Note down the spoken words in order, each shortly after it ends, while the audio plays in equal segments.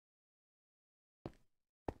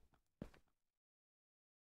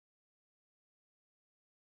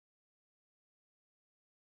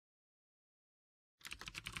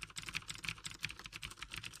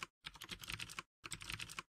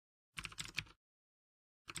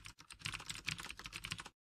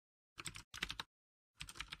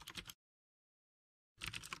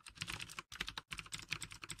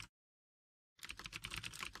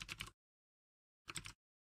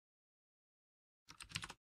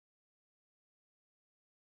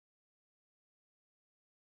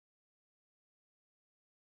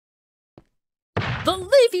The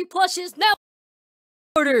Leafy plush is now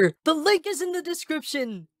order. The link is in the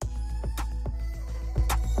description.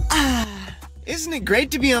 Isn't it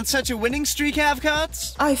great to be on such a winning streak,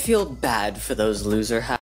 Havcots? I feel bad for those loser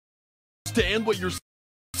Understand what you're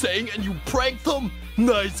saying and you pranked them?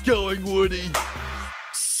 Nice going, Woody.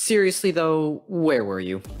 Seriously though, where were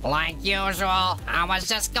you? Like usual, I was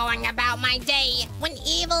just going about my day when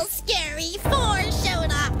Evil Scary 4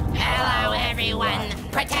 showed up. Hello everyone,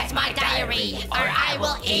 protect my diary or I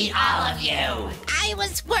will eat all of you. I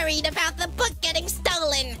was worried about the book getting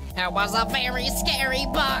stolen. It was a very scary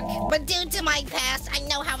book, but due to my past, I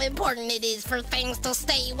know how important it is for things to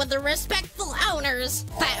stay with the respectful owners.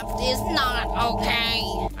 Theft is not okay.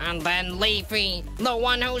 And then Leafy, the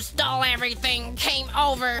one who stole everything, came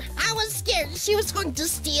over. I was scared she was going to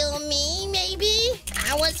steal me, maybe?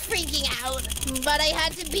 I was freaking out, but I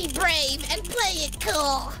had to be brave and play it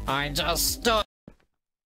cool. I just stood.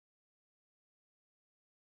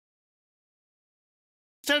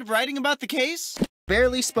 Started writing about the case?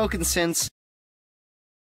 Barely spoken since.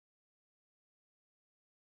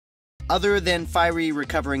 Other than Fiery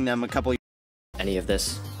recovering them a couple. Any of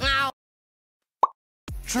this? No.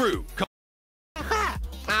 True.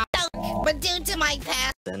 But due to my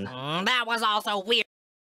past, that was also weird.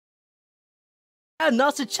 And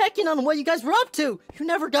us to check in on what you guys were up to. You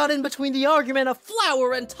never got in between the argument of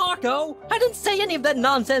Flower and Taco. I didn't say any of that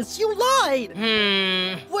nonsense. You lied.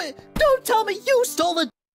 Wait, don't tell me you stole the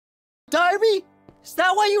diary. Is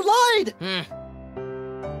that why you lied?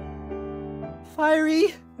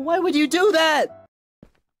 Fiery, why would you do that?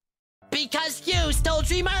 Because you stole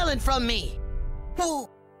Dream Island from me. Who?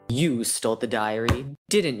 You stole the diary,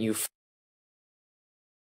 didn't you?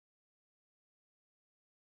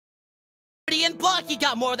 And Blocky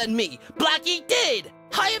got more than me. Blocky did.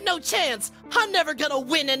 I have no chance. I'm never gonna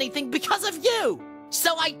win anything because of you.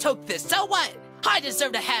 So I took this. So what? I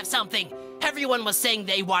deserve to have something. Everyone was saying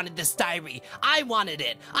they wanted this diary. I wanted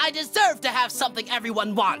it. I deserve to have something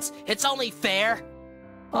everyone wants. It's only fair.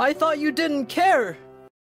 I thought you didn't care.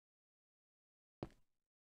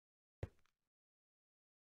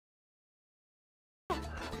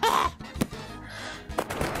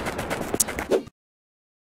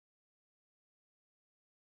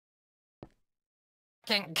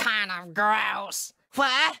 Kind of gross.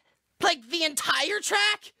 What? Like the entire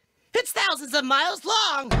track? It's thousands of miles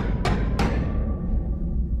long.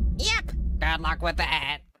 Yep. Good luck with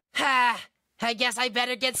that. I guess I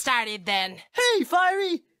better get started then. Hey,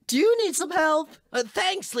 Fiery, do you need some help?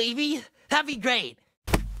 Thanks, Levy. That'd be great.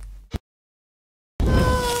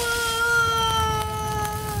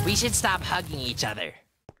 We should stop hugging each other.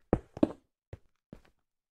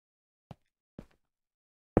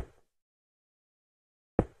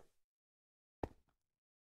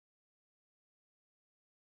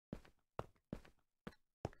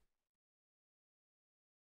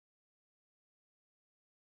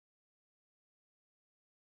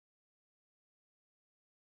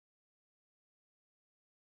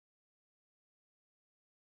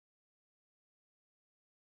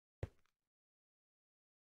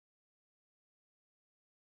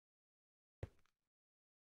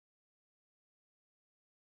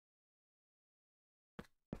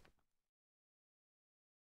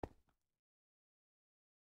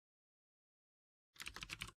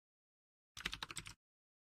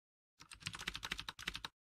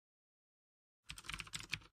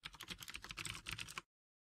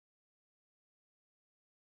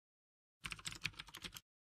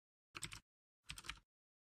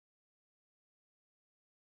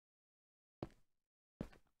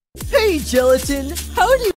 Hey, Gelatin,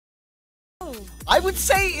 how do you... I would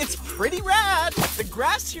say it's pretty rad. The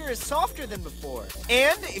grass here is softer than before.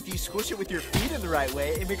 And if you squish it with your feet in the right way,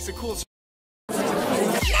 it makes a cool... Now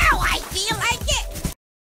I feel like it!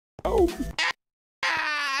 Oh.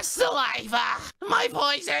 Saliva! My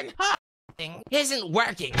poison isn't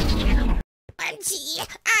working. OMG,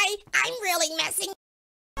 I'm really messing.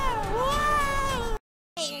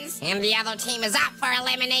 And the other team is up for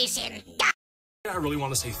elimination. I really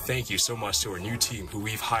want to say thank you so much to our new team who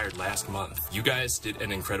we've hired last month. You guys did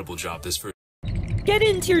an incredible job this first. Get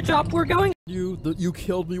into your job, we're going. You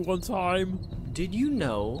killed me one time. Did you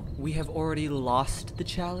know we have already lost the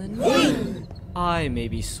challenge? I may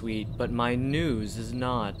be sweet, but my news is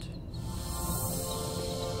not.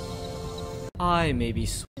 I may be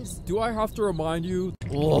sweet. Do I have to remind you?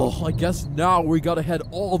 Oh, I guess now we gotta head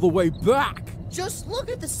all the way back. Just look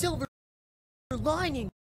at the silver lining.